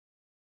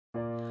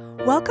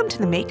Welcome to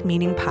the Make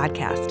Meaning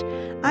podcast.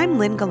 I'm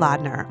Lynne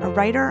Golodner, a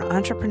writer,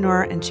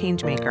 entrepreneur, and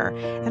changemaker,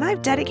 and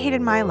I've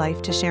dedicated my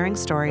life to sharing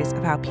stories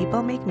of how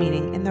people make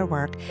meaning in their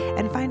work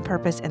and find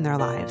purpose in their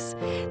lives.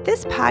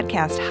 This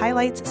podcast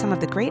highlights some of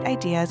the great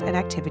ideas and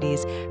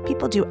activities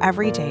people do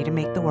every day to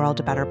make the world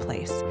a better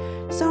place.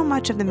 So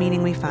much of the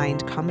meaning we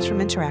find comes from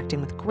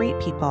interacting with great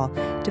people,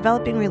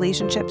 developing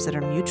relationships that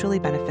are mutually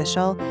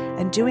beneficial,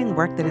 and doing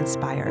work that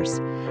inspires.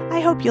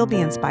 I hope you'll be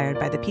inspired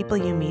by the people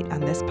you meet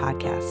on this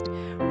podcast.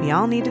 We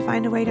all need to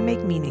find a way to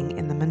make meaning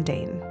in the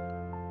mundane.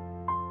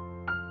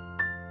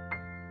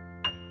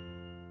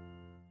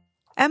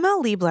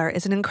 M.L. Liebler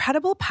is an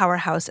incredible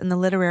powerhouse in the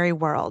literary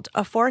world,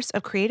 a force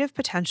of creative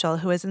potential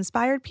who has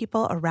inspired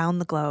people around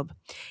the globe.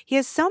 He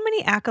has so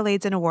many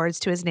accolades and awards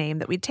to his name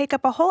that we'd take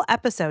up a whole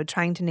episode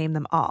trying to name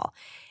them all.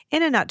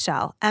 In a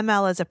nutshell,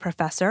 M.L. is a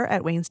professor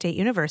at Wayne State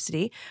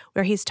University,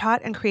 where he's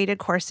taught and created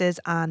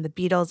courses on the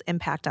Beatles'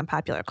 impact on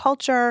popular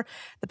culture,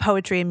 the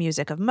poetry and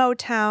music of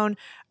Motown,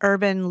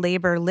 urban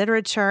labor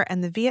literature,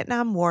 and the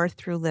Vietnam War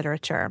through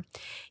literature.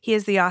 He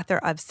is the author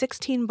of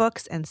 16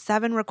 books and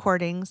 7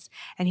 recordings,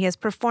 and he has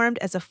performed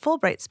as a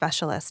Fulbright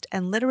Specialist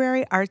and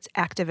literary arts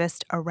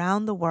activist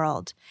around the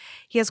world.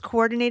 He has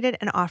coordinated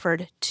and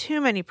offered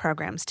too many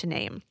programs to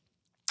name.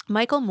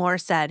 Michael Moore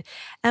said,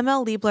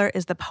 M.L. Liebler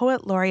is the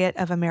Poet Laureate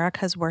of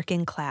America's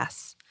working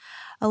class.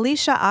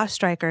 Alicia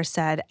Ostreicher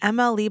said,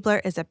 M.L.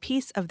 Liebler is a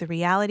piece of the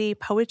reality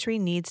poetry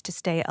needs to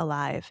stay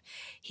alive.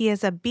 He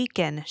is a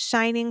beacon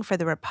shining for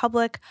the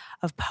republic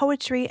of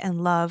poetry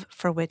and love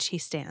for which he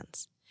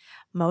stands.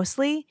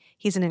 Mostly,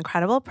 he's an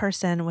incredible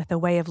person with a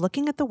way of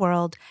looking at the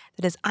world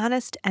that is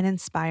honest and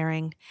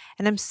inspiring.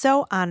 And I'm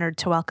so honored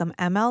to welcome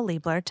M.L.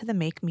 Liebler to the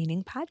Make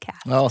Meaning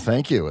podcast. Oh,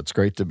 thank you. It's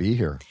great to be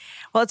here.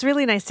 Well, it's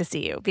really nice to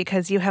see you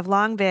because you have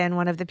long been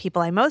one of the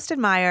people I most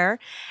admire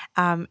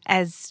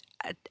as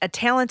a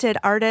talented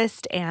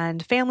artist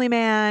and family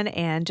man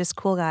and just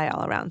cool guy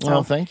all around.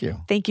 So thank you.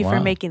 Thank you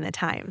for making the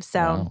time.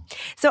 So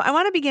I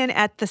want to begin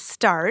at the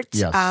start.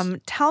 Yes.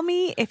 Tell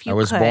me if you could. I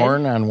was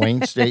born on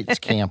Wayne State's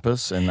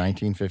campus in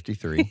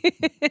 1953.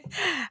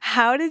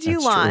 How did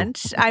you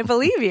launch? True. I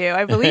believe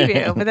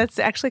you. But that's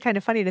actually kind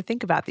of funny to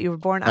think about that you were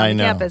born on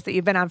the campus that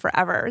you've been on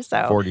forever.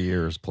 So 40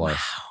 years plus.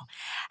 Wow.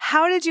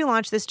 How did you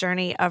launch this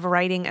journey of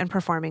writing and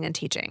performing and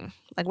teaching?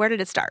 Like, where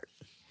did it start?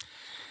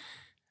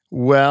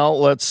 Well,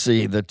 let's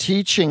see. The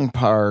teaching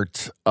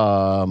part,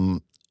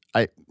 when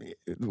I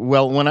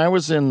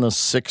was in the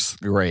 6th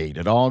grade,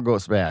 it all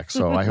goes back.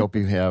 So I hope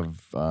you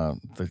have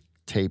the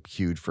tape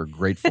queued for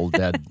Grateful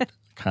Dead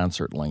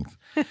concert length.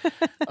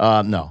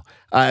 No.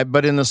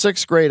 But in the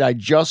 6th grade, I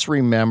just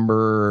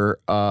remember,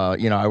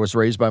 I was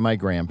raised by my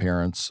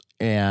grandparents,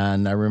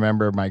 and I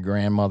remember my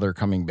grandmother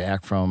coming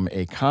back from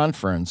a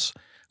conference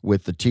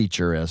with the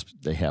teacher, as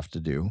they have to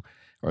do,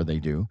 or they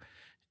do.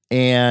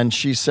 And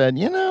she said,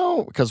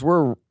 because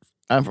we're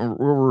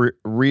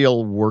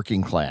real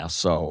working class,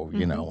 so,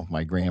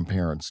 my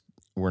grandparents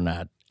were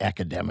not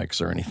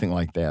academics or anything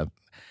like that.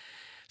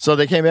 So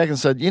they came back and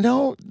said,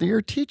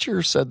 your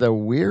teacher said the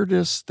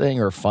weirdest thing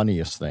or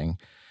funniest thing,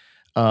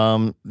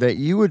 that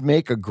you would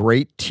make a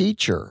great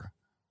teacher.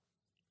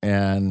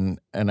 And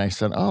I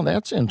said, oh,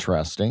 that's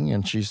interesting.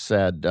 And she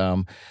said,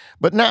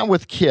 but not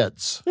with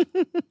kids.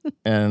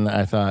 And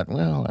I thought,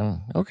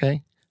 well,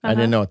 okay. I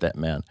didn't know what that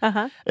meant,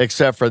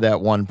 except for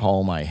that one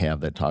poem I have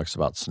that talks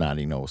about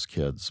snotty-nosed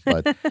kids.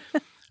 But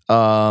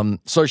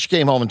so she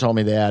came home and told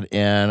me that,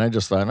 and I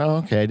just thought, oh,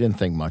 okay, I didn't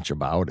think much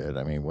about it.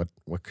 I mean,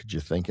 what could you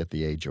think at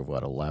the age of,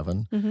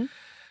 11? Mm-hmm.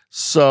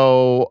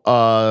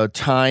 So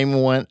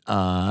time went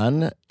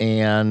on,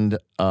 and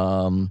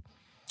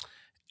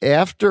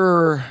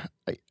after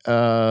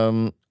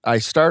I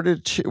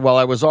started to,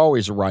 I was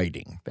always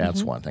writing.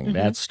 That's one thing. Mm-hmm.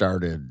 That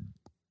started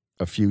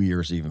a few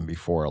years even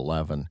before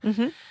 11.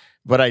 Mm-hmm.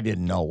 But I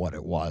didn't know what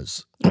it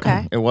was.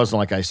 Okay. It wasn't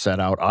like I set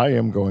out, I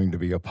am going to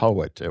be a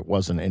poet. It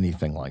wasn't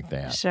anything like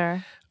that.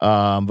 Sure.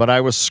 But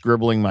I was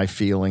scribbling my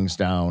feelings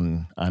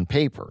down on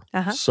paper.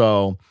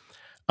 So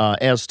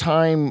as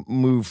time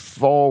moved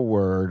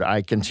forward,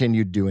 I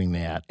continued doing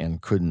that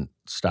and couldn't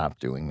stop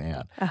doing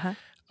that.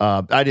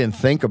 I didn't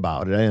think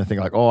about it. I didn't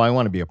think like, I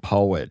want to be a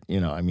poet.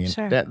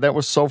 Sure. That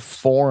was so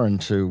foreign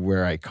to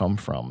where I come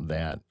from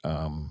that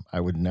I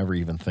would never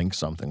even think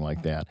something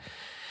like that.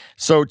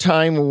 So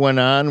time went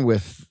on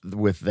with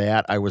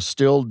that. I was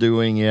still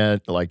doing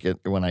it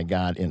when I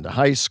got into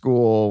high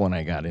school, when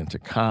I got into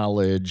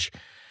college.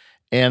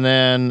 And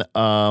then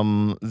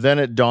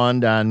it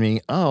dawned on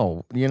me,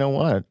 you know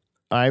what?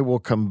 I will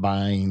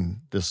combine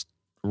this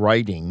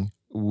writing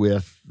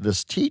with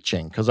this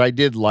teaching. Because I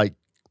did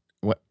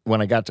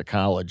when I got to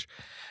college,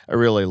 I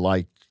really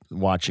liked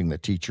watching the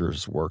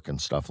teachers work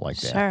and stuff like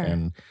that. Sure.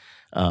 And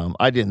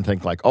I didn't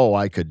think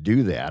I could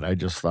do that. I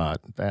just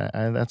thought,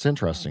 that's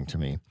interesting to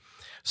me.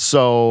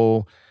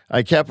 So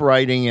I kept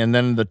writing, and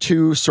then the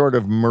two sort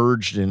of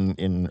merged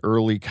in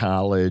early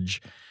college.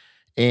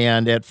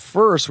 And at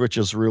first, which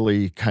is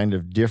really kind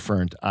of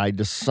different, I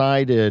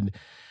decided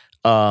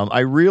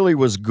I really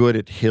was good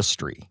at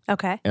history.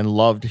 Okay. And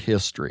loved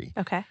history.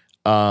 Okay.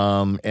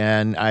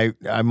 And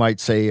I might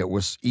say it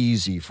was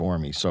easy for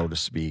me, so to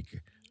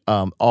speak.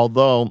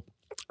 Although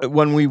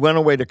when we went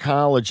away to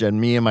college, and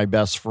me and my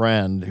best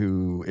friend,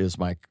 who is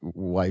my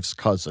wife's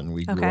cousin,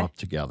 we grew up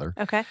together.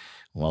 Okay.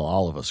 Well,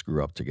 all of us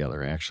grew up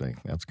together, actually.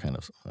 That's kind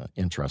of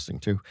interesting,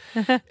 too.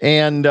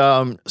 And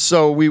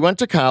so we went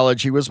to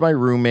college. He was my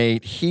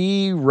roommate.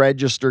 He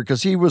registered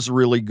because he was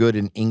really good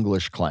in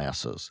English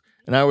classes,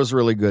 and I was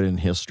really good in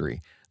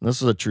history. And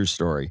this is a true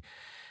story.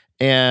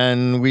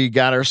 And we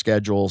got our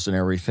schedules and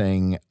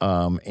everything,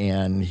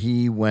 and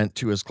he went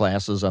to his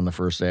classes on the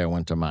first day. I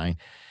went to mine.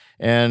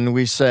 And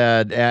we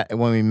said,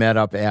 when we met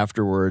up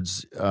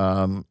afterwards,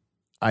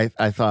 I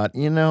thought,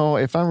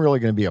 if I'm really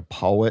going to be a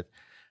poet,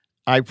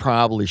 I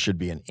probably should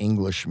be an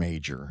English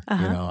major.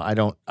 I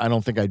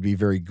don't think I'd be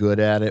very good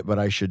at it, but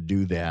I should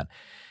do that.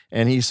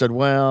 And he said,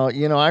 well,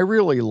 I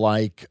really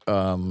like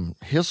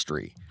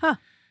history. Huh.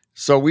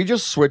 So we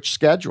just switched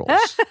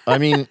schedules. I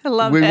mean,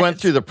 we went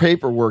through the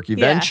paperwork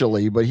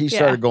eventually, but he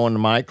started going to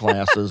my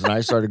classes and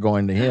I started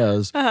going to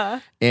his.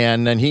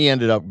 And then he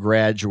ended up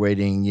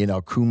graduating,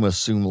 cum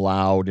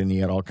laude, and he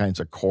had all kinds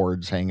of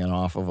cords hanging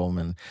off of him.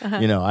 And,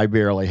 I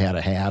barely had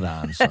a hat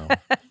on. So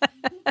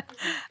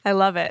I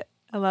love it.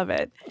 I love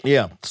it.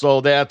 Yeah.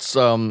 So that's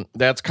kind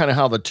of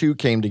how the two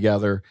came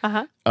together.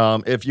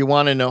 If you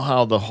want to know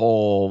how the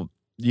whole,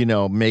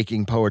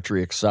 making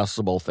poetry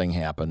accessible thing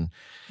happened.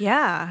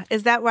 Yeah.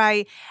 Is that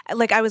why,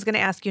 I was going to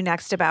ask you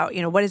next about,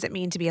 what does it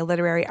mean to be a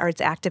literary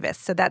arts activist?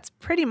 So that's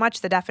pretty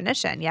much the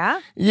definition,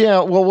 yeah? Yeah.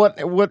 Well, what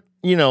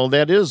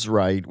that is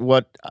right.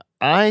 What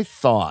I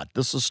thought,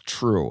 this is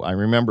true. I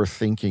remember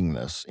thinking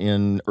this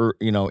in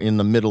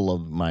the middle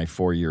of my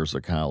 4 years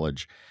of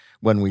college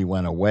when we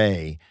went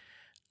away.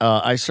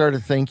 I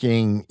started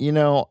thinking,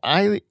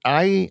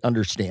 I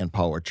understand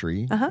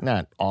poetry,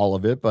 not all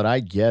of it, but I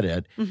get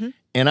it.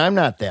 And I'm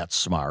not that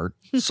smart.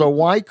 So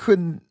why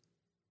couldn't,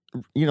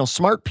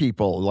 smart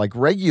people, like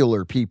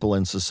regular people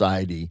in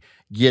society,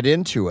 get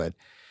into it?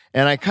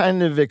 And I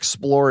kind of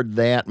explored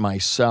that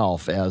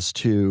myself as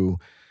to,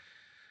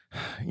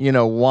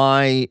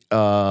 why,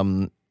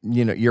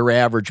 your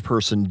average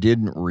person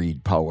didn't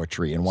read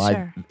poetry and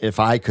why, if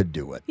I could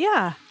do it.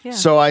 Yeah.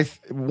 So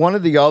one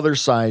of the other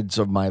sides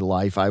of my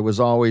life, I was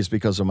always,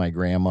 because of my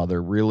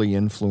grandmother, really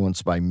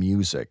influenced by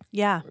music.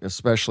 Yeah.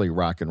 Especially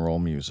rock and roll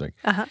music.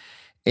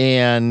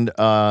 And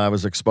I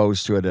was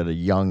exposed to it at a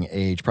young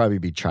age, probably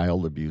be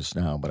child abuse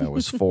now, but I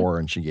was 4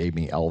 and she gave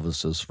me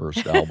Elvis's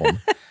first album.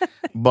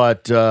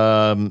 But,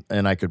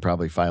 and I could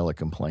probably file a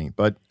complaint,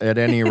 but at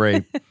any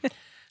rate,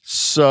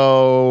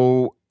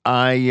 so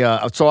I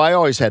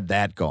always had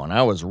that going.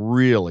 I was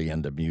really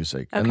into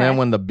music. And then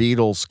when the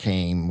Beatles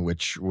came,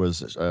 which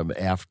was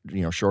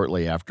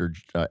shortly after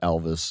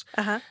Elvis,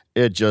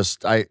 it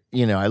just, I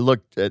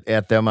looked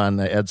at them on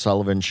the Ed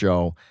Sullivan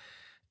Show,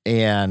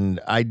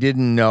 and I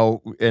didn't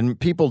know, and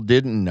people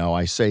didn't know,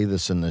 I say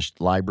this in the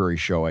library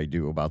show I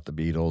do about the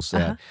Beatles,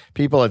 that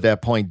people at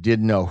that point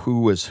didn't know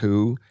who was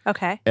who.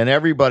 Okay. And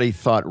everybody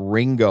thought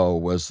Ringo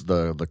was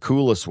the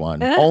coolest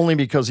one, only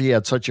because he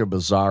had such a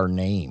bizarre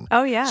name.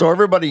 Oh, yeah. So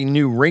everybody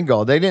knew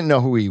Ringo. They didn't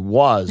know who he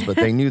was, but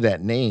they knew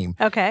that name.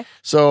 Okay.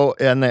 So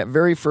in that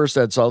very first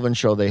Ed Sullivan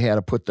Show, they had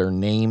to put their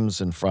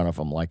names in front of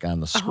them, like on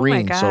the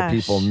screen, so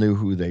people knew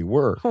who they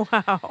were.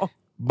 Wow.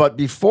 But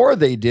before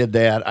they did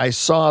that, I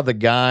saw the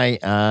guy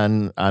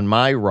on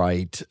my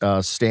right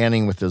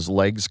standing with his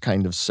legs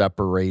kind of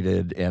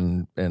separated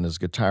and his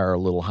guitar a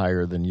little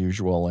higher than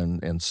usual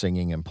and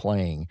singing and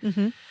playing.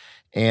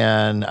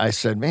 And I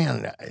said,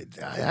 man,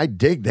 I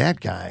dig that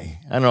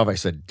guy. I don't know if I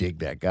said dig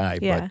that guy,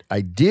 but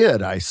I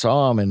did. I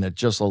saw him and it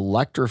just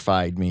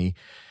electrified me.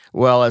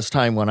 Well, as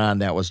time went on,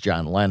 that was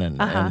John Lennon,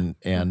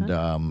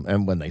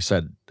 and when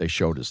they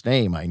showed his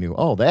name, I knew,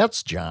 oh,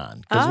 that's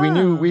John,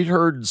 because we'd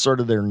heard sort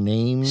of their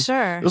names.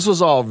 Sure, this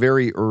was all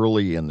very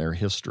early in their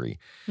history.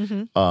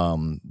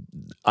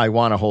 I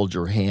Want to Hold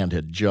Your Hand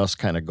had just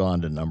kind of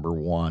gone to number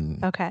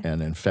 1,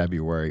 and in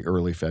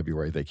early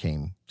February, they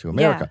came to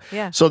America.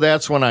 So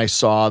that's when I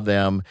saw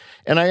them,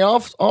 and I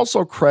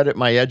also credit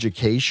my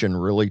education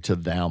really to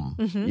them.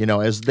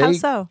 As they, how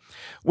so?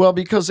 Well,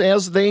 because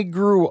as they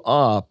grew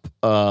up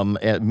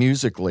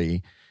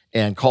musically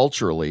and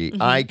culturally,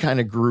 I kind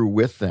of grew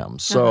with them.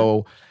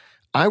 So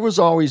I was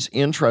always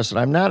interested.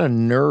 I'm not a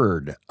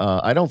nerd.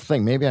 I don't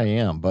think, maybe I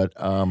am, but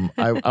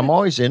I'm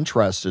always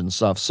interested in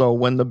stuff. So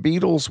when the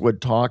Beatles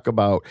would talk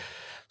about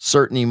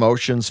certain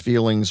emotions,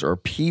 feelings, or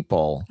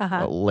people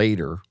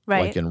later,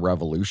 like in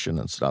Revolution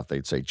and stuff,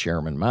 they'd say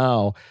Chairman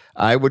Mao.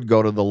 I would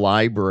go to the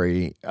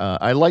library.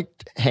 I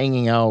liked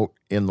hanging out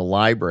in the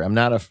library. I'm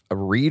not a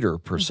reader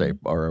per se,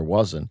 or I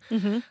wasn't,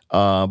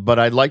 but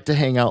I'd like to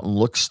hang out and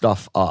look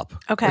stuff up.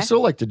 Okay. I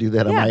still like to do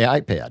that on my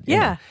iPad.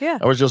 Yeah.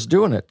 I was just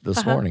doing it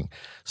this morning.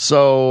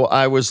 So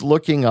I was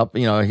looking up,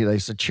 they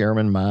said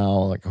Chairman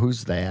Mao, like,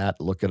 who's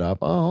that? Look it up.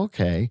 Oh,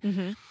 okay.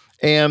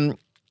 And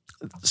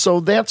so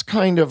that's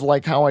kind of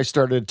like how I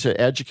started to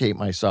educate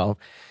myself.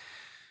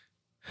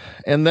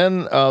 And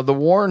then the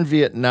war in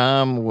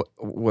Vietnam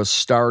was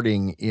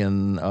starting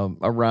in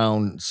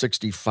around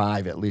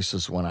 65, at least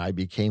is when I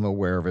became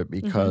aware of it,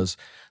 because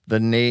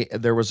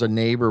there was a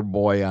neighbor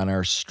boy on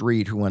our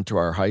street who went to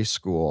our high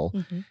school,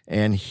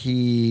 and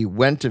he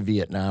went to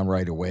Vietnam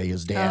right away.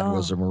 His dad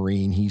was a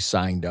Marine. He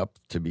signed up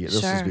to be.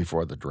 This was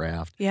before the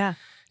draft. Yeah.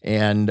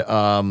 And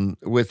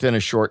within a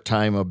short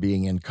time of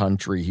being in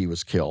country, he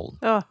was killed.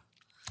 Oh.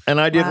 And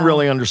I didn't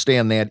really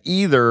understand that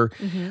either.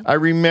 I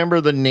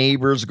remember the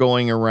neighbors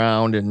going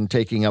around and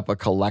taking up a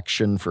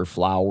collection for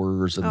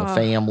flowers and the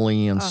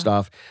family and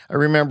stuff. I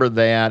remember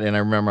that, and I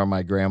remember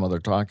my grandmother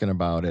talking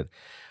about it.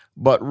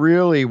 But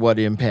really what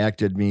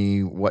impacted me,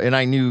 and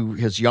I knew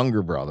his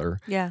younger brother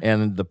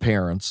and the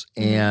parents,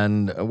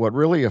 and what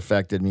really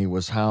affected me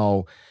was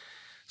how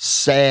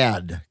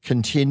sad,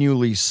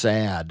 continually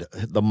sad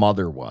the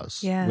mother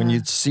was. Yeah. When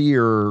you'd see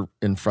her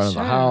in front of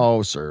the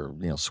house or,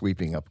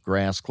 sweeping up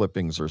grass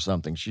clippings or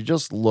something, she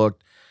just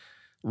looked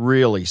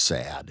really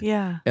sad.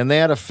 Yeah. And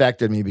that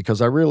affected me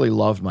because I really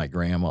loved my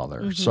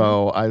grandmother.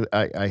 So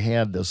I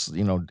had this,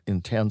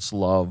 intense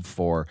love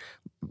for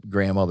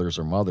grandmothers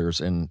or mothers,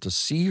 and to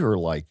see her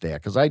like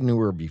that, because I knew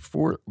her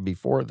before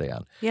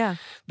that. Yeah.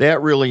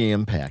 That really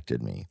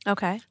impacted me.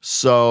 Okay.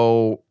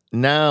 So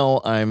now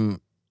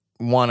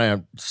want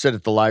to sit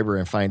at the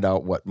library and find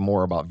out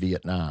more about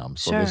Vietnam.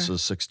 So this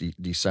is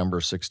December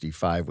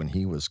 65 when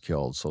he was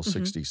killed. So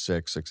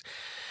 66.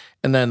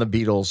 And then the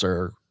Beatles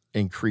are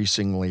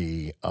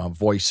increasingly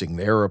voicing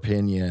their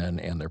opinion,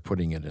 and they're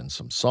putting it in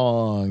some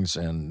songs.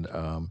 And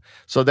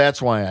so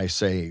that's why I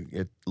say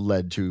it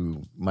led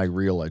to my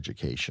real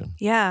education.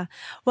 Yeah.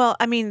 Well,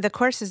 I mean, the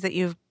courses that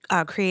you've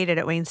created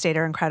at Wayne State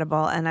are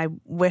incredible, and I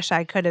wish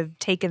I could have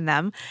taken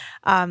them.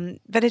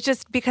 But it's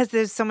just because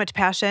there's so much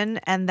passion,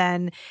 and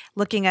then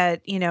looking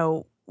at,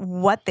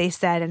 what they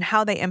said and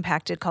how they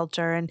impacted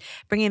culture and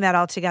bringing that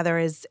all together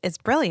is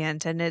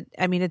brilliant. And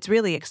it's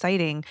really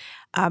exciting.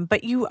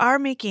 But you are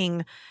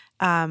making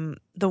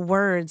the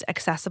words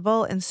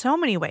accessible in so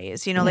many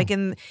ways, like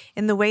in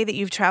the way that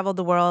you've traveled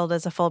the world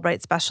as a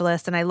Fulbright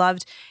Specialist. And I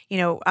loved,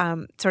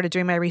 sort of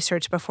doing my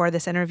research before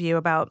this interview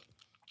about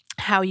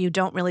how you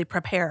don't really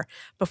prepare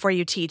before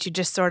you teach. You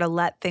just sort of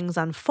let things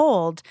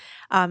unfold.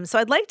 So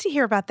I'd like to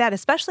hear about that,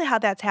 especially how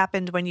that's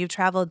happened when you've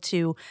traveled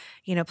to,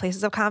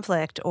 places of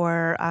conflict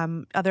or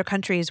other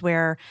countries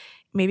where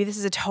maybe this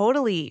is a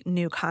totally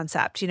new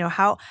concept.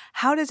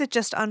 How does it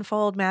just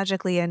unfold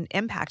magically and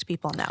impact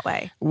people in that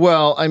way?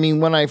 Well, I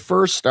mean, when I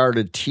first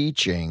started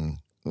teaching,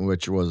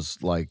 which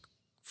was like,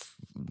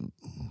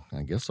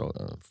 I guess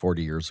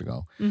 40 years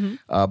ago.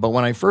 But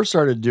when I first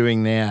started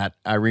doing that,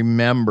 I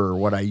remember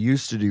what I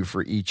used to do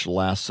for each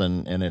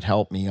lesson, and it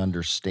helped me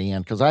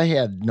understand, because I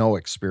had no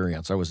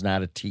experience. I was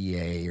not a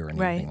TA or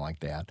anything like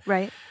that.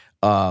 Right.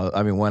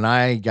 When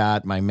I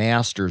got my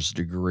master's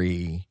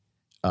degree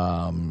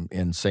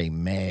in, say,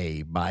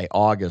 May, by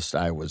August,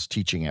 I was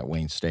teaching at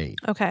Wayne State.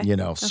 Okay.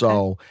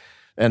 So,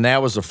 and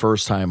that was the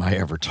first time I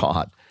ever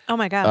taught. Oh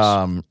my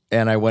gosh.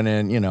 And I went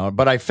in,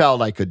 but I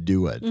felt I could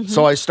do it.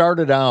 So I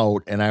started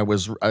out, and I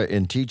was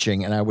in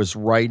teaching, and I was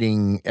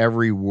writing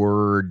every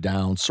word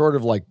down, sort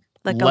of like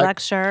a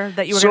lecture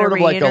that you were going to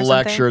read, sort of like a or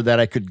lecture something? that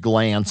I could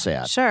glance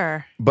at.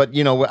 Sure. But,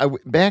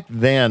 back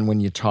then when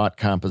you taught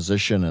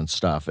composition and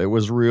stuff, it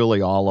was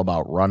really all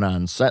about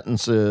run-on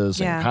sentences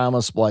and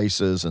comma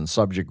splices and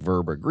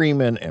subject-verb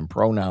agreement and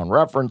pronoun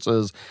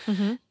references.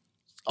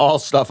 All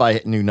stuff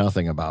I knew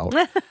nothing about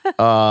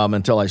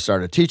until I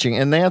started teaching.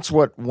 And that's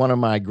what one of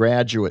my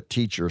graduate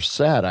teachers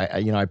said.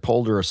 I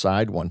pulled her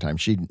aside one time.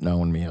 She'd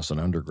known me as an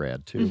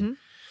undergrad too.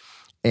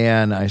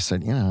 And I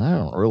said, I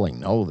don't really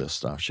know this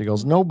stuff. She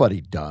goes,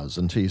 nobody does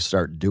until you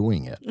start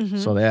doing it.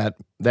 So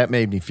that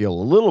made me feel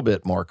a little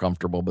bit more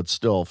comfortable, but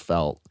still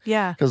felt.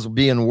 Yeah. Because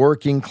being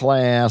working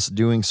class,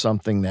 doing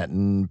something that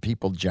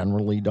people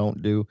generally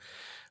don't do,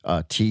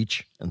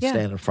 teach and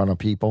stand in front of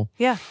people.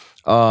 Yeah.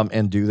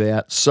 And do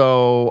that.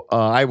 So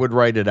I would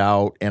write it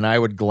out, and I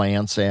would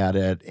glance at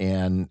it,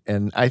 and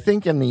I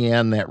think in the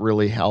end that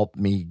really helped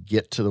me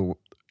get to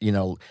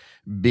the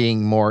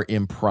being more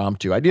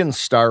impromptu. I didn't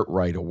start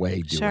right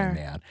away doing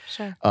that.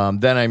 Sure.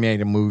 Then I made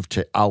a move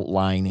to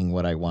outlining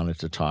what I wanted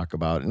to talk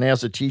about. And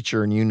as a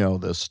teacher, and you know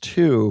this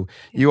too,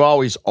 you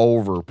always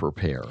over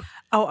prepare.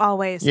 Oh,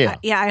 always. Yeah.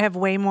 I have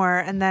way more.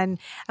 And then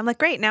I'm like,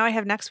 great, now I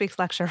have next week's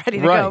lecture ready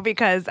to go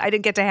because I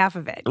didn't get to half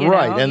of it. You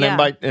know? And then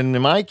and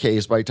in my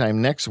case, by the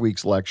time next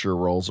week's lecture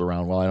rolls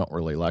around, well, I don't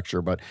really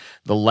lecture, but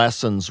the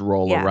lessons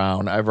roll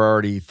around, I've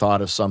already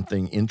thought of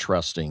something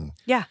interesting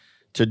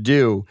to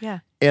do. Yeah.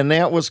 And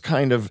that was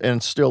kind of,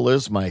 and still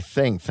is my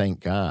thing, thank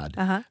God.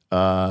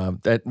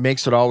 That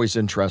makes it always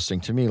interesting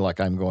to me,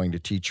 like I'm going to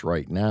teach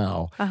right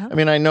now. I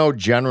mean, I know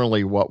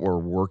generally what we're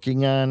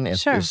working on at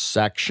this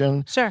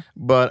section,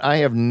 but I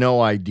have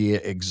no idea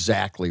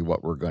exactly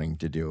what we're going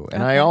to do.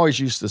 And I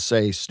always used to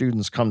say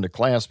students come to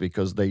class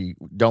because they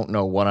don't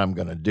know what I'm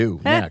going to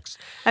do next.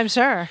 I'm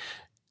sure.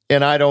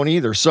 And I don't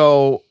either.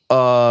 So,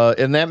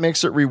 and that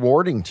makes it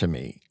rewarding to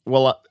me.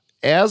 Well,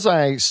 as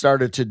I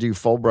started to do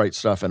Fulbright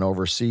stuff and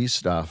overseas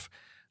stuff,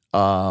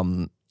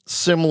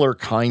 similar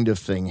kind of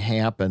thing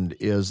happened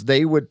is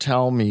they would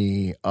tell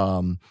me,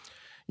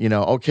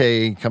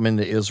 okay, come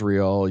into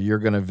Israel, you're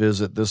going to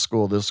visit this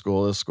school, this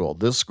school, this school.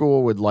 This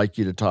school would like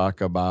you to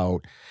talk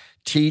about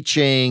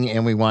teaching,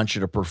 and we want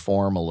you to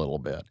perform a little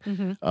bit.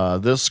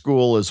 This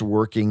school is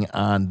working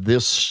on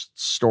this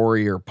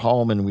story or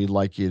poem, and we'd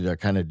like you to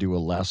kind of do a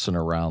lesson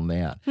around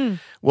that.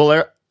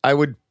 Well, I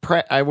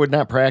would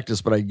not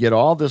practice, but I'd get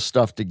all this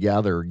stuff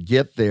together,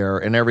 get there,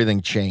 and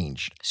everything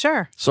changed.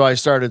 Sure. So I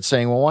started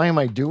saying, well, why am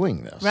I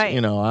doing this? Right.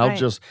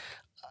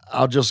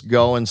 I'll just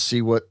go and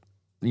see what,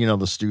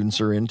 the students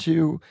are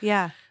into.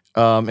 Yeah.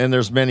 And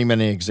there's many,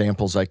 many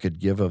examples I could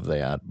give of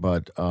that.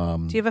 But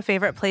do you have a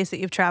favorite place that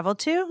you've traveled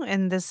to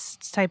in this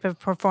type of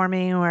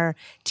performing or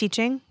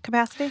teaching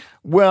capacity?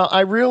 Well,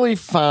 I really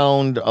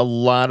found a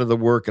lot of the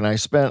work, and I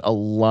spent a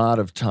lot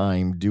of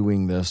time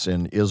doing this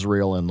in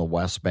Israel and the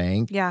West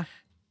Bank. Yeah.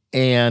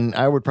 And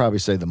I would probably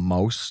say the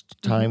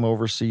most time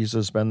overseas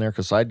has been there,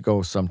 because I'd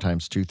go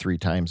sometimes 2-3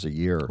 times a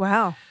year.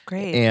 Wow,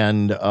 great.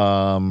 And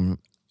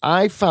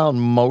I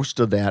found most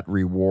of that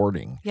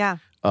rewarding. Yeah.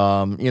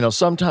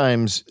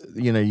 Sometimes,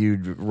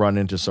 you'd run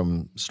into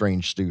some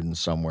strange students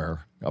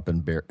somewhere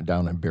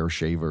down in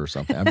Beersheba or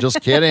something. I'm just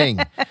kidding,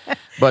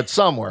 but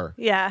somewhere.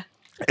 Yeah.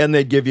 And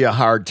they'd give you a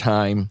hard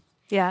time.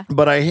 Yeah.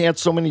 But I had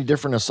so many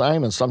different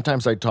assignments.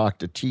 Sometimes I'd talk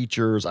to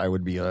teachers. I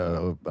would be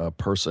a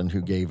person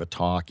who gave a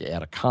talk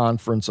at a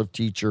conference of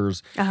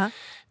teachers.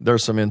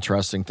 There's some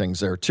interesting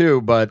things there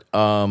too, but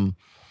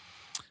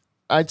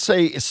I'd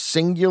say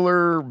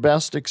singular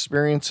best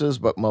experiences,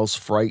 but most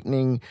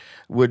frightening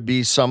would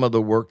be some of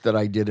the work that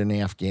I did in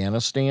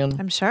Afghanistan.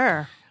 I'm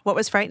sure. What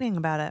was frightening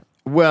about it?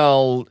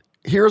 Well,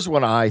 here's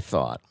what I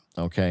thought,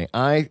 okay?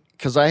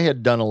 Because I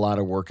had done a lot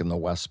of work in the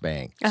West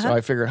Bank, so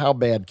I figured, how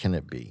bad can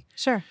it be?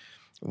 Sure.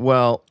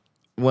 Well,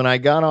 when I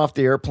got off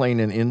the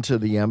airplane and into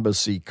the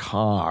embassy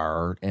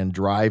car and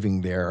driving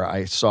there,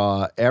 I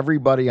saw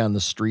everybody on the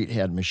street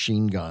had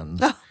machine guns.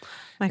 Oh,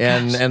 my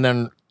gosh. And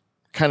then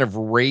kind of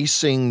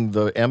racing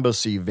the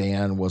embassy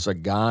van was a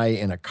guy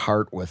in a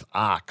cart with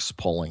ox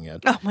pulling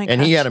it. Oh, my gosh.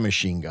 And he had a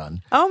machine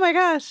gun. Oh, my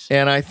gosh.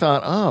 And I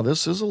thought, oh,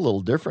 this is a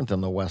little different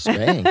than the West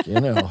Bank,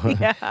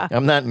 Yeah.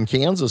 I'm not in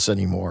Kansas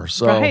anymore.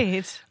 So,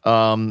 right.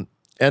 And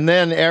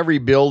then every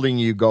building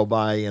you go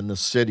by in the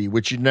city,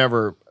 which you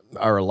never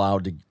are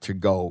allowed to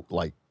go,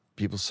 like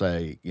people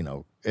say,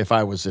 if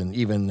I was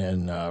even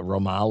in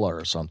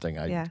Ramallah or something,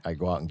 I'd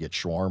go out and get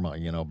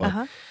shawarma,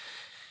 but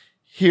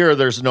here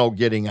there's no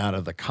getting out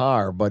of the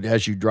car. But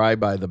as you drive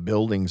by the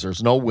buildings,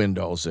 there's no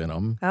windows in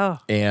them. Oh.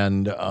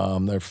 And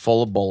they're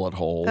full of bullet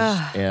holes.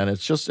 And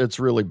it's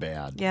really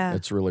bad. Yeah.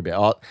 It's really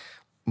bad.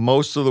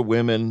 Most of the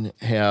women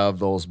have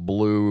those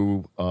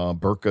blue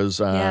burqas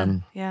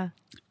on. Yeah.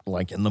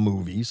 Like in the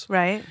movies.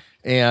 Right.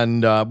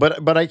 And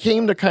but I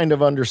came to kind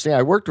of understand.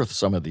 I worked with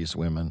some of these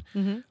women.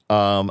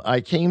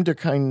 I came to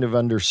kind of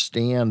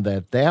understand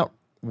that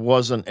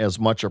wasn't as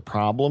much a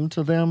problem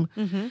to them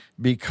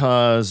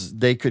because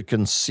they could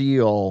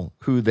conceal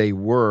who they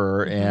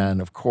were,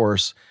 and of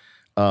course,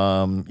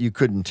 you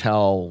couldn't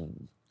tell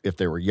if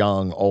they were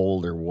young,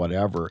 old, or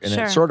whatever, and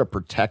it sort of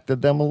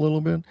protected them a little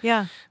bit.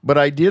 Yeah. But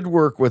I did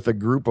work with a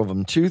group of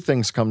them. Two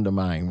things come to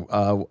mind.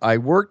 I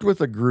worked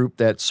with a group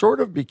that sort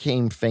of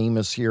became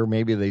famous here.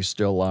 Maybe they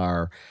still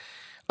are.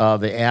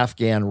 The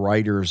Afghan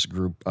writers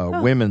group,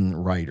 women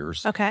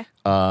writers. Okay.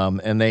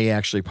 And they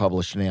actually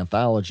published an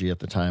anthology at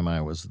the time I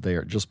was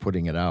there, just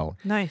putting it out.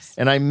 Nice.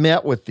 And I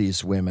met with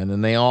these women,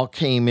 and they all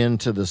came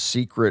into the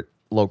secret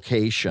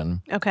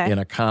location in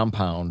a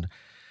compound.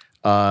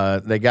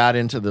 They got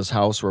into this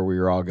house where we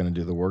were all going to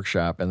do the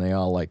workshop, and they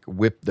all like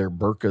whipped their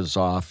burqas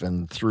off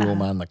and threw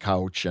them on the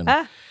couch. And,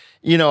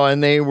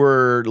 and they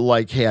were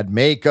like, had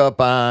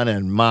makeup on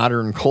and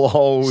modern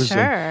clothes.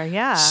 Sure,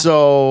 yeah.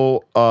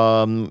 So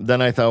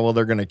then I thought, well,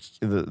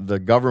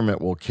 the government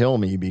will kill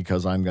me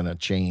because I'm going to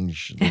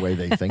change the way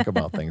they think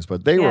about things.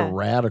 But they were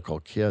radical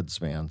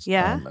kids, man.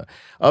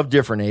 Of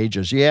different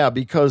ages. Yeah,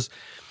 because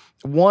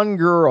one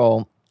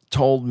girl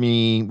told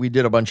me, we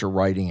did a bunch of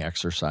writing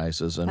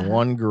exercises, and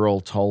one girl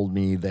told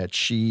me that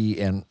she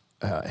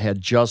had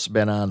just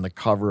been on the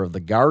cover of The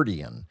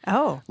Guardian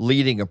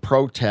leading a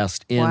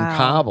protest in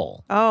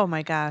Kabul. Oh,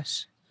 my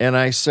gosh. And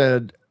I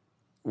said,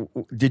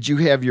 did you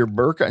have your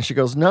burqa? And she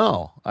goes,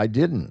 no, I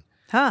didn't.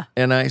 Huh.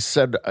 And I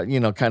said,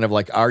 kind of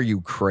like, are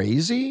you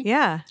crazy?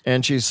 Yeah.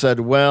 And she said,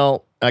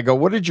 well, I go,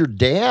 what did your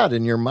dad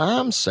and your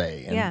mom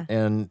say?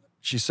 And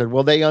she said,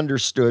 well, they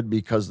understood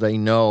because they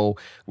know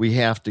we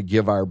have to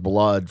give our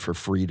blood for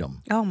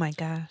freedom. Oh, my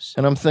gosh.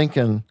 And I'm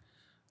thinking,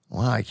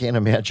 wow, I can't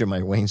imagine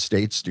my Wayne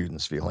State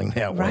students feeling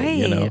that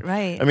way.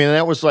 Right. I mean,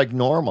 that was like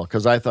normal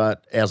because I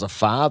thought as a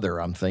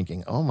father, I'm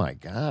thinking, oh, my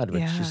God.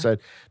 But she said,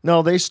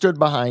 no, they stood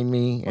behind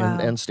me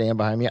and stand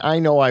behind me. I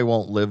know I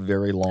won't live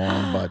very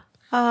long, but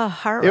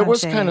it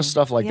was kind of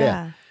stuff like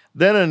that.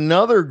 Then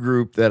another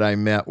group that I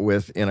met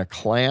with in a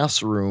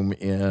classroom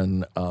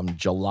in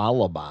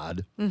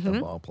Jalalabad,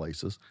 of all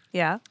places.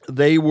 Yeah.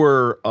 They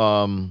were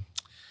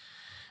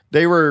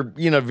They were,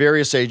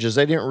 various ages.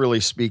 They didn't really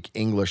speak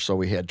English, so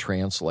we had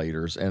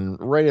translators. And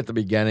right at the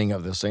beginning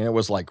of this thing, it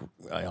was like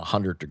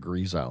 100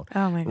 degrees out.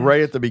 Oh, my God.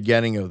 Right at the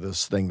beginning of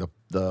this thing,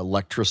 the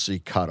electricity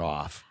cut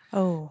off.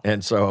 Oh.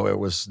 And so it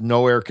was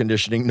no air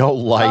conditioning, no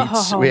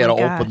lights. We had to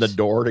open the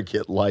door to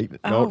get light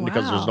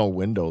because there's no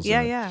windows in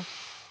it. Yeah.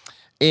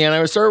 And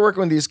I started working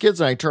with these kids,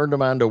 and I turned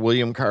them on to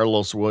William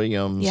Carlos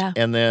Williams. Yeah.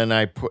 And then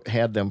I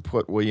had them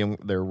put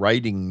their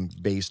writing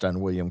based on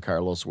William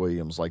Carlos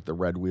Williams, like The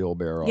Red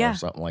Wheelbarrow or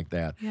something like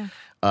that,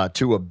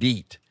 to a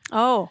beat.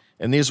 Oh.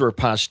 And these were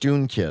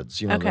Pashtun kids.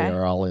 They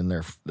are all in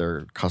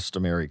their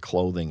customary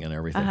clothing and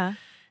everything. Uh-huh.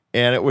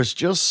 And it was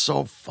just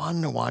so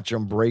fun to watch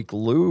them break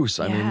loose.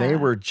 I mean, they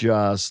were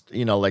just,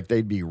 like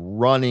they'd be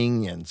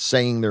running and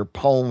saying their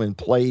poem in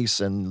place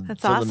and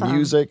the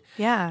music.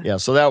 Yeah. Yeah,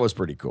 so that was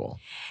pretty cool.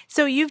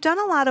 So you've done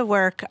a lot of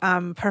work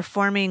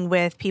performing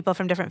with people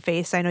from different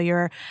faiths. I know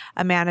you're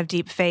a man of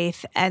deep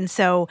faith. And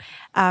so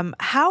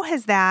how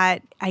has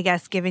that, I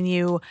guess, given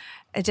you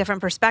a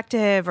different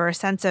perspective or a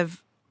sense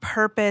of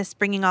purpose,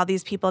 bringing all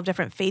these people of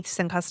different faiths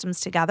and customs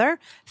together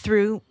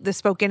through the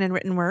spoken and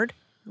written word?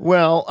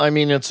 Well, I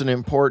mean, it's an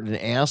important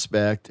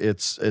aspect.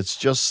 It's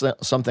just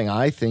something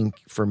I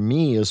think for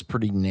me is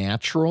pretty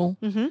natural.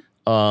 Mm-hmm.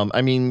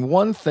 I mean,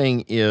 one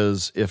thing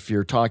is if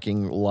you're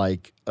talking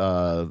like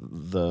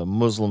the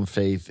Muslim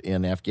faith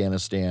in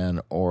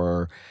Afghanistan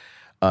or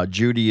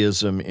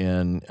Judaism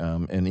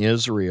in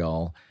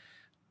Israel,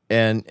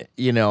 and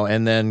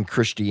then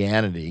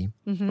Christianity,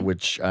 mm-hmm.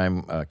 which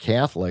I'm a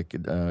Catholic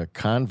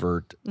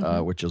convert,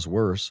 mm-hmm. Which is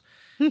worse.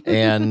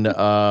 And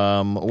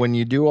when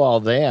you do all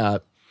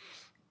that,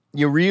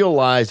 you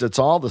realize it's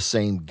all the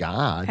same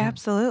God.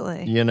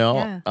 Absolutely.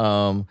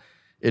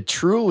 It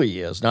truly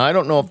is. Now, I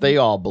don't know if they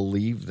all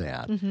believe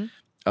that.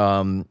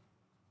 Mm-hmm.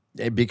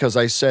 Because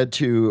I said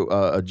to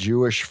a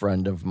Jewish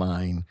friend of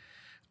mine,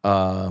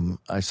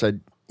 I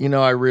said,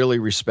 I really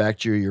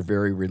respect you. You're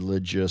very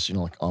religious,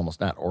 like almost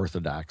not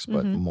Orthodox,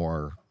 but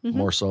mm-hmm.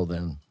 more so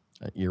than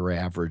your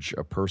average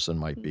person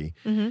might be.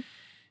 Mm-hmm.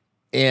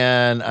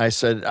 And I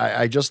said,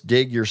 I just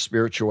dig your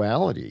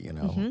spirituality,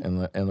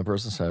 mm-hmm. and the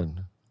person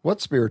said, what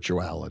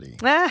spirituality?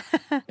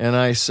 And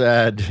I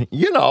said,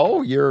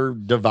 you're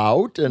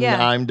devout and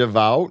I'm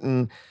devout.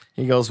 And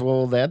he goes,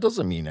 well, that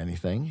doesn't mean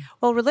anything.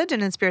 Well,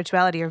 religion and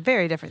spirituality are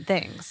very different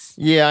things.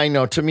 Yeah, I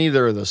know. To me,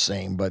 they're the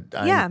same, but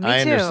I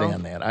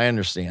understand that. I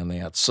understand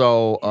that.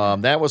 So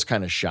that was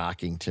kind of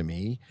shocking to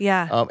me.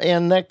 Yeah.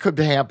 And that could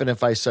happen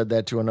if I said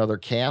that to another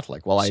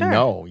Catholic. Well, sure. I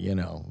know,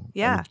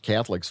 Yeah. and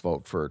Catholics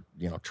vote for,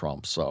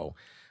 Trump. So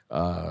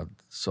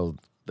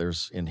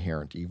there's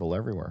inherent evil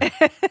everywhere.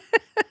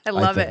 I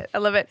love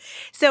it.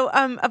 So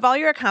of all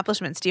your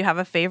accomplishments, do you have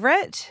a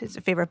favorite? Is it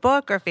a favorite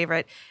book or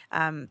favorite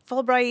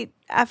Fulbright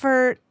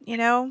effort,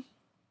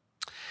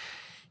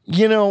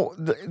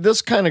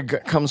 This kind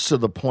of comes to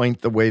the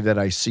point the way that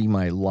I see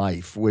my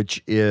life,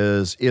 which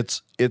is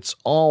it's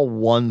all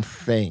one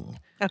thing.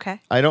 Okay.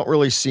 I don't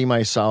really see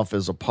myself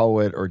as a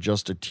poet or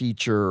just a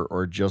teacher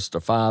or just a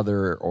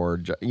father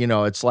or,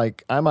 it's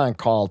like I'm on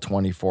call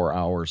 24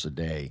 hours a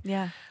day.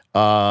 Yeah.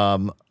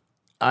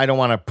 I don't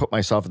want to put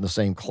myself in the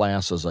same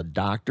class as a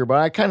doctor, but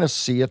I kind of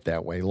see it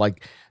that way.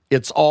 Like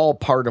it's all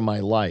part of my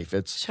life.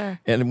 Sure.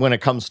 And when it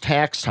comes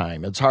tax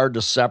time, it's hard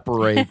to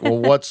separate. Well,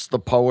 what's the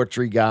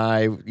poetry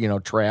guy,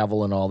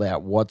 travel and all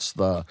that? What's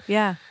the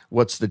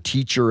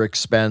teacher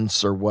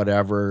expense or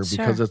whatever? Sure.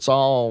 Because it's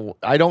all,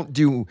 I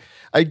do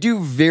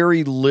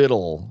very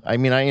little. I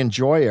mean, I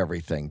enjoy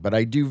everything, but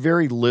I do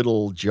very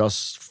little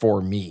just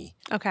for me.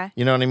 Okay.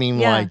 You know what I mean?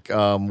 Yeah.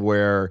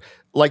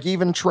 Like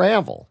even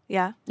travel.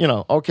 Yeah.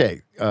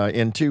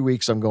 In 2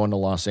 weeks, I'm going to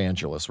Los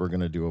Angeles. We're going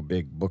to do a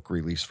big book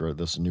release for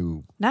this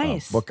new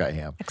book I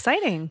have.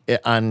 Exciting.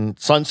 On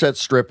Sunset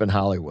Strip in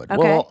Hollywood.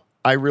 Okay. Well,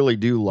 I really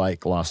do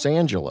like Los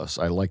Angeles.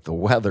 I like the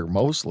weather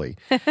mostly.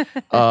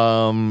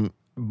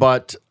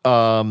 But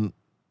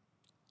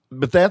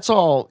that's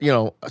all,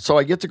 so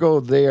I get to go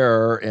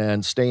there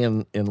and stay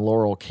in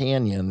Laurel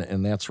Canyon,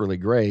 and that's really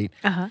great.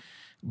 Uh-huh.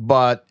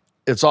 But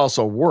it's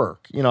also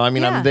work.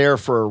 I'm there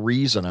for a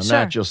reason. I'm Sure.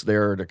 not just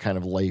there to kind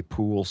of lay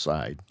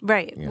poolside.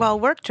 Right. Well,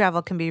 work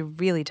travel can be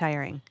really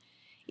tiring,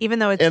 even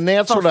though it's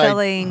that's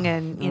fulfilling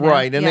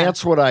right. And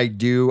that's what I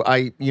do.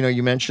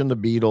 You mentioned the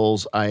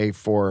Beatles. I,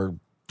 for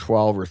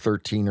 12 or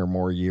 13 or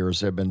more years,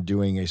 have been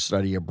doing a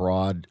study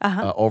abroad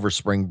over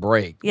spring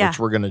break, which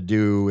we're going to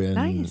do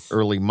in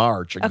early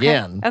March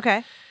again.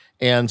 Okay.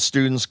 And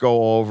students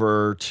go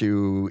over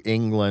to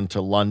England,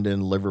 to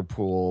London,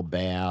 Liverpool,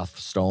 Bath,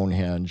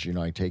 Stonehenge.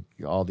 I take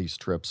all these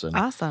trips and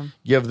awesome.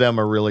 Give them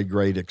a really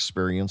great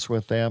experience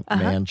with that.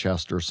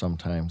 Manchester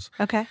sometimes.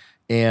 Okay.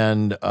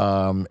 And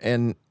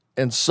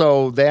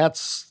so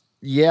that's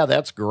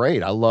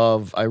great.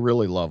 I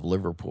really love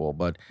Liverpool,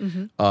 but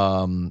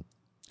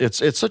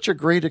it's such a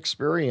great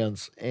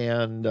experience,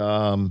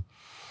 and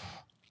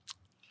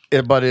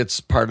but it's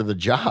part of the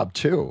job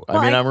too. Well,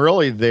 I'm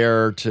really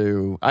there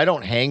I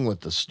don't hang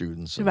with the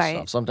students and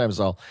stuff. Sometimes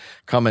I'll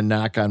come and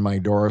knock on my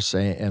door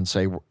and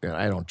say,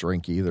 I don't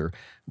drink either,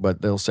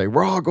 but they'll say,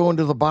 we're all going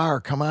to the bar.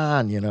 Come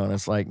on, and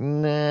it's like,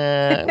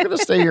 nah, I'm going to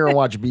stay here and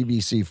watch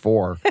BBC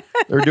 4.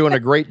 They're doing a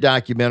great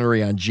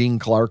documentary on Gene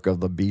Clark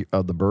of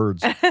the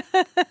Birds.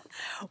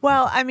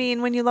 Well, I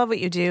mean, when you love what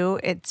you do,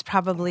 it's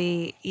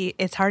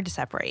hard to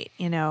separate,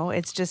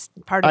 It's just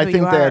part of who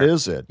you are. I think that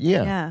is it.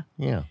 Yeah.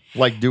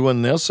 Like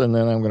doing this, and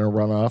then I'm going to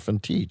run off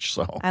and teach.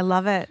 So I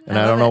love it. And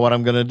I don't know what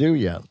I'm going to do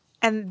yet.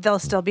 And they'll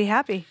still be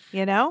happy,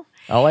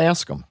 I'll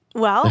ask them.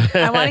 Well,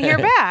 I want to hear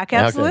back.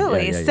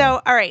 Absolutely. Okay. Yeah.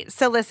 So, all right.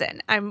 So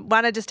listen, I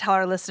want to just tell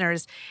our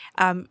listeners,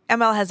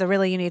 ML has a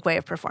really unique way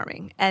of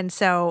performing. And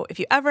so if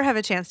you ever have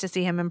a chance to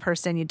see him in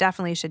person, you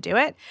definitely should do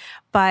it.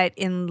 But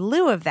in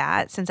lieu of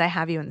that, since I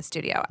have you in the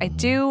studio, I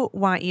do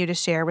want you to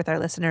share with our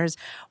listeners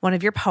one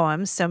of your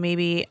poems. So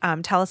maybe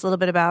tell us a little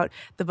bit about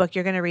the book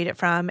you're going to read it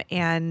from.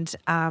 And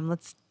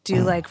let's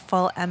do like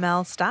full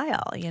ML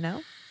style,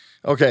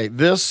 Okay.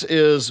 This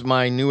is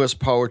my newest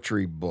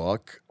poetry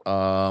book.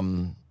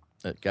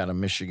 It got a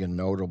Michigan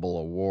Notable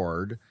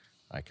Award.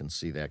 I can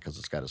see that because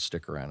it's got a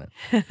sticker on it.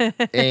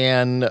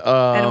 And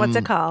what's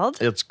it called?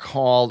 It's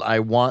called I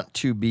Want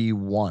to Be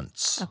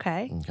Once.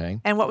 Okay. Okay.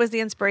 And what was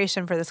the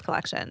inspiration for this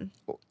collection?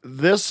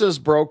 This is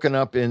broken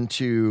up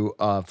into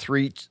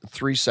three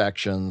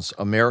sections.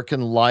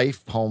 American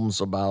life, poems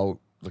about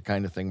the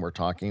kind of thing we're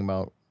talking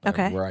about,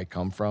 where I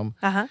come from.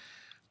 Uh-huh.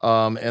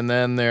 And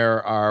then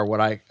there are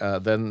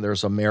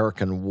there's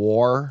American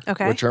War,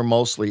 which are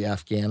mostly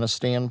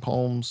Afghanistan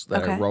poems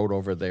that I wrote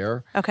over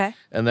there. Okay.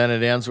 And then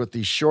it ends with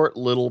these short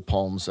little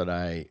poems that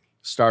I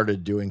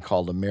started doing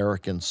called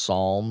American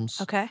Psalms.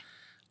 Okay.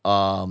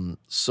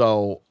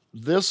 So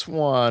this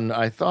one,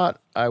 I thought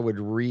I would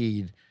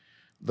read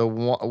the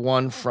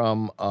one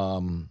from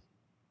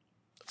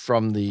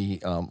the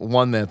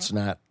one that's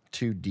not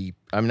too deep.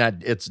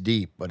 It's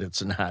deep, but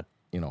it's not,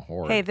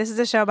 horror. Hey, this is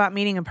a show about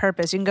meaning and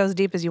purpose. You can go as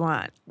deep as you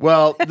want.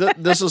 Well,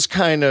 this is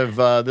kind of,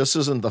 this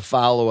isn't the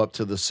follow-up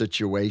to the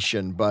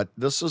situation, but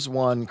this is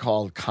one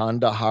called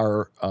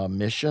Kandahar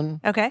Mission.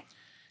 Okay.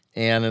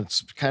 And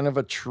it's kind of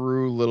a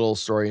true little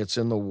story. It's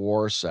in the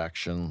war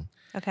section.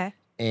 Okay.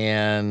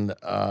 And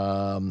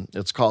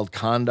it's called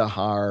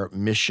Kandahar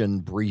Mission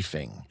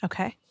Briefing.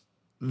 Okay.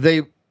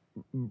 They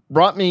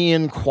brought me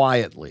in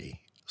quietly,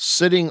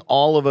 sitting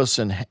all of us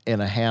in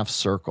a half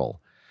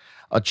circle.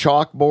 A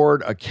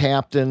chalkboard, a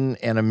captain,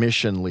 and a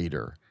mission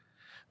leader.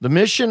 The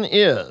mission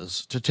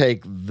is to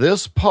take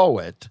this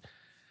poet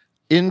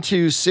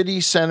into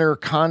city center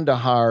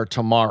Kandahar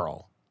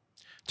tomorrow.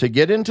 To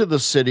get into the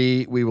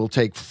city, we will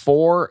take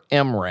 4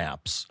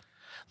 MRAPs.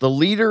 The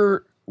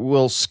leader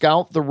will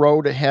scout the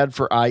road ahead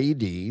for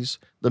IEDs.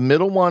 The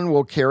middle one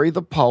will carry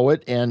the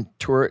poet and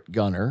turret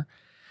gunner.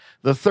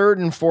 The third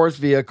and fourth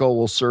vehicle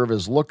will serve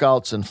as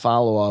lookouts and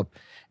follow-up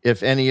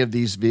if any of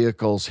these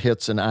vehicles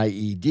hits an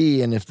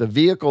IED. And if the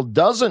vehicle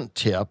doesn't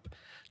tip,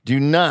 do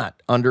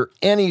not, under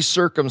any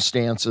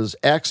circumstances,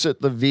 exit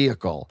the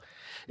vehicle.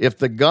 If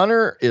the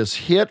gunner is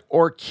hit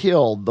or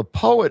killed, the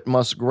poet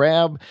must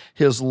grab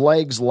his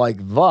legs like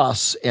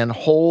thus and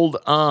hold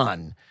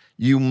on.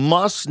 You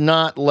must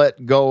not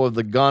let go of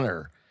the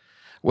gunner.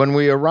 When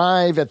we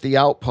arrive at the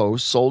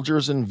outpost,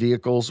 soldiers in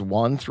vehicles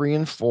 1, 3,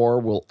 and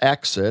 4 will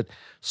exit,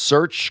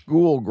 search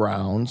school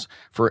grounds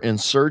for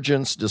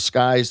insurgents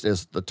disguised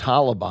as the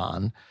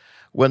Taliban.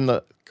 When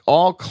the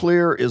all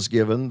clear is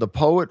given, the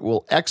poet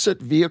will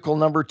exit vehicle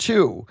number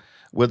 2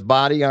 with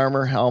body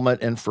armor,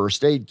 helmet, and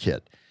first aid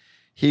kit.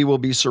 He will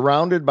be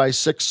surrounded by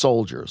 6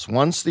 soldiers.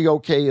 Once the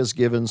okay is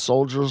given,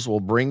 soldiers will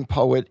bring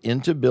poet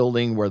into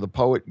building where the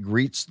poet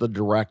greets the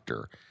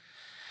director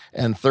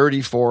and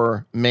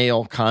 34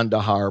 male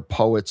Kandahar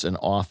poets and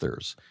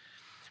authors.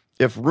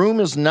 If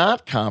room is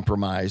not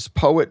compromised,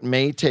 poet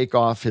may take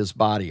off his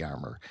body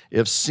armor.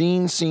 If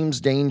scene seems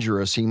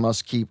dangerous, he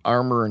must keep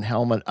armor and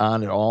helmet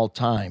on at all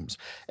times.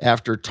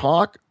 After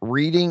talk,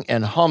 reading,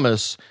 and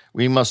hummus,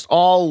 we must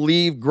all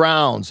leave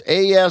grounds.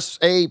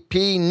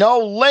 ASAP, no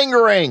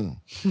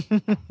lingering.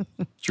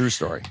 True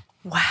story.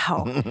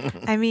 Wow.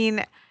 I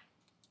mean,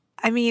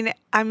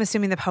 I'm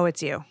assuming the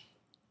poet's you.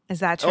 Is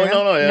that true? Oh,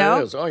 no, yeah,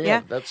 it is. Oh,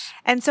 yeah.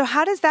 And so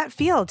how does that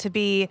feel to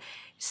be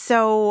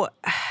so,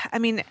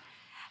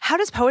 how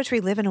does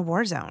poetry live in a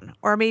war zone?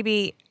 Or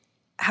maybe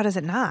how does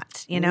it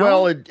not,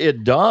 Well,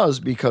 it does,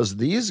 because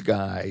these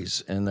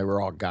guys, and they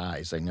were all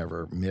guys, they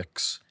never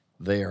mix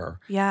there.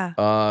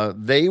 Yeah.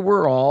 They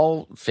were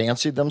all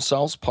fancied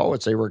themselves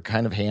poets. They were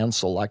kind of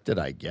hand-selected,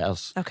 I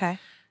guess. Okay.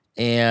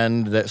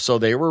 And so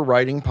they were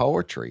writing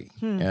poetry.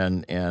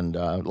 And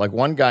like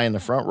one guy in the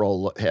front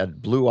row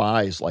had blue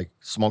eyes like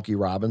Smokey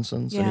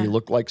Robinson's, and he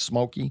looked like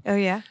Smokey. Oh,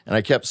 yeah? And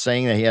I kept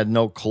saying that he had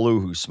no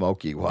clue who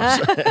Smokey was.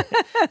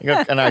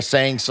 And I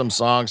sang some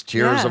songs,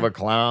 Tears of a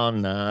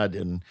Clown. No, I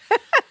didn't.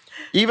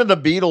 Even the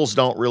Beatles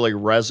don't really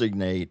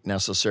resonate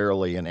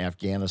necessarily in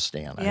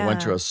Afghanistan. I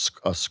went to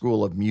a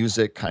school of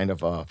music, kind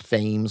of a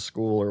fame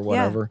school or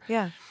whatever.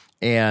 Yeah.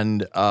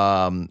 And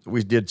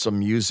we did some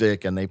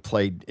music, and they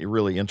played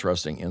really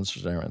interesting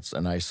instruments.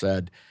 And I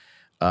said,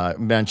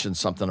 mentioned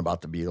something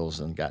about the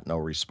Beatles and got no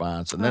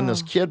response. And then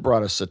this kid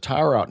brought a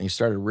sitar out, and he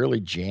started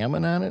really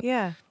jamming on it.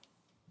 Yeah.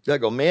 I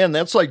go, man,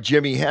 that's like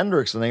Jimi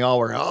Hendrix. And they all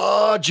were,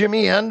 oh,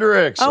 Jimi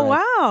Hendrix. Oh,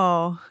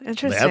 wow.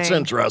 Interesting. That's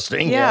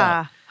interesting.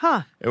 Yeah.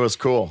 Huh. It was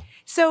cool.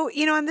 So,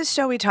 on this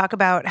show, we talk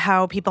about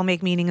how people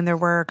make meaning in their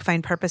work,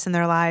 find purpose in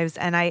their lives.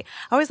 And I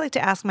always like to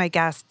ask my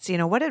guests,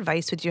 what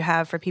advice would you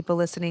have for people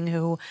listening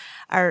who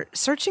are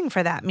searching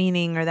for that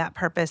meaning or that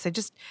purpose? They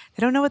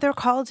don't know what they're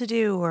called to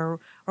do or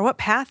what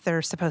path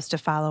they're supposed to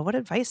follow. What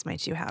advice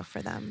might you have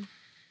for them?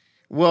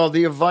 Well,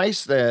 the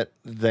advice that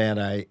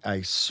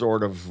I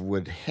sort of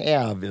would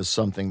have is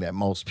something that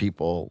most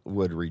people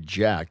would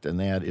reject, and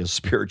that is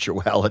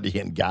spirituality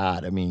and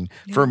God. I mean,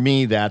 for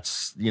me,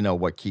 that's,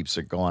 what keeps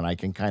it going. I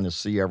can kind of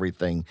see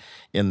everything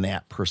in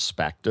that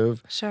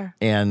perspective. Sure.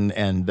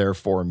 And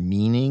therefore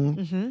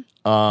meaning.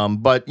 Mm-hmm.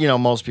 But,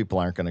 most people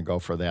aren't going to go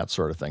for that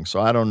sort of thing. So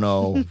I don't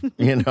know,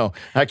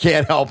 I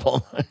can't help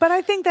them. But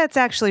I think that's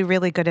actually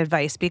really good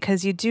advice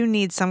because you do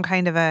need some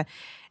kind of a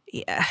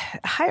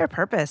higher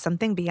purpose,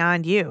 something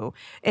beyond you.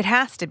 It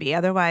has to be.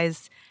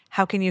 Otherwise,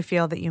 how can you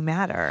feel that you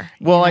matter?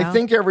 Well, I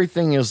think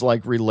everything is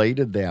like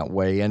related that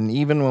way. And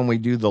even when we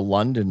do the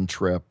London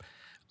trip,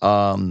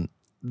 when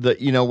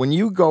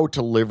you go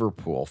to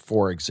Liverpool,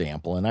 for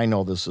example, and I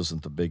know this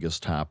isn't the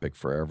biggest topic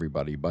for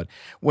everybody, but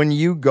when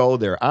you go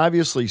there,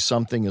 obviously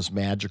something is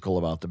magical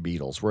about the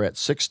Beatles. We're at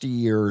 60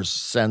 years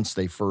since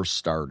they first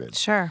started.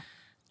 Sure.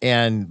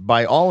 And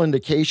by all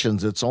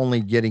indications, it's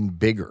only getting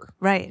bigger.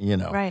 Right.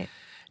 Right.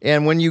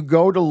 And when you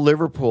go to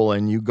Liverpool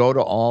and you go to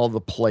all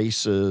the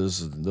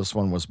places, this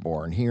one was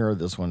born here,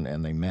 this one,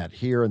 and they met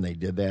here and they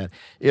did that,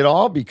 it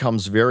all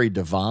becomes very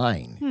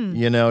divine.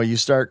 You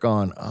start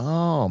going,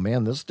 oh,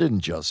 man, this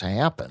didn't just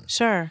happen.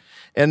 Sure.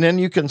 And then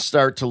you can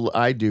start to,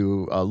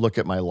 look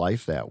at my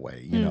life that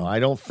way. I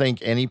don't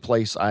think any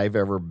place I've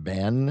ever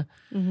been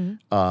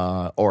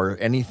or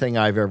anything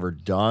I've ever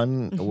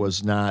done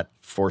was not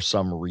for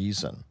some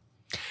reason.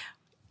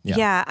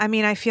 Yeah. I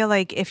mean, I feel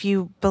like if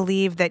you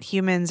believe that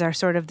humans are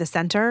sort of the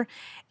center,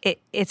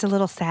 it's a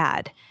little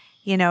sad,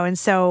 And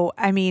so,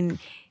 I mean,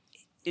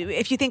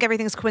 if you think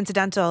everything's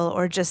coincidental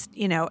or just,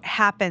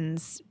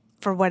 happens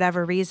for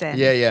whatever reason.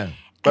 Yeah.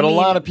 But a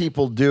lot of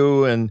people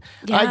do, and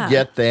I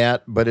get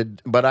that, but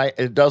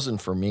it doesn't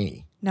for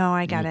me. No,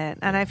 I get it.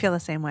 And I feel the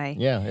same way.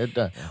 Yeah, it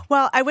does.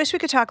 Well, I wish we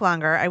could talk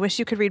longer. I wish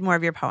you could read more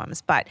of your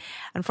poems, but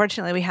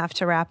unfortunately we have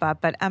to wrap up.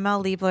 But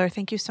ML Liebler,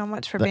 thank you so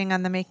much for being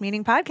on the Make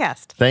Meaning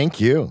podcast.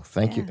 Thank you.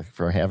 Thank you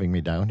for having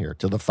me down here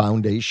to the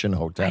Foundation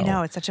Hotel. I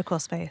know, it's such a cool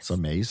space. It's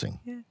amazing.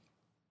 Yeah.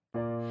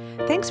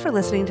 Thanks for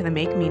listening to the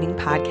Make Meaning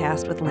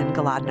podcast with Lynne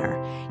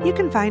Golodner. You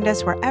can find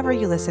us wherever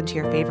you listen to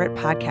your favorite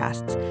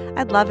podcasts.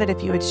 I'd love it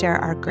if you would share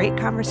our great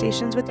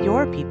conversations with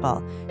your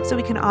people so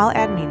we can all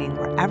add meaning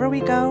wherever we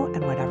go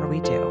and whatever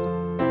we do.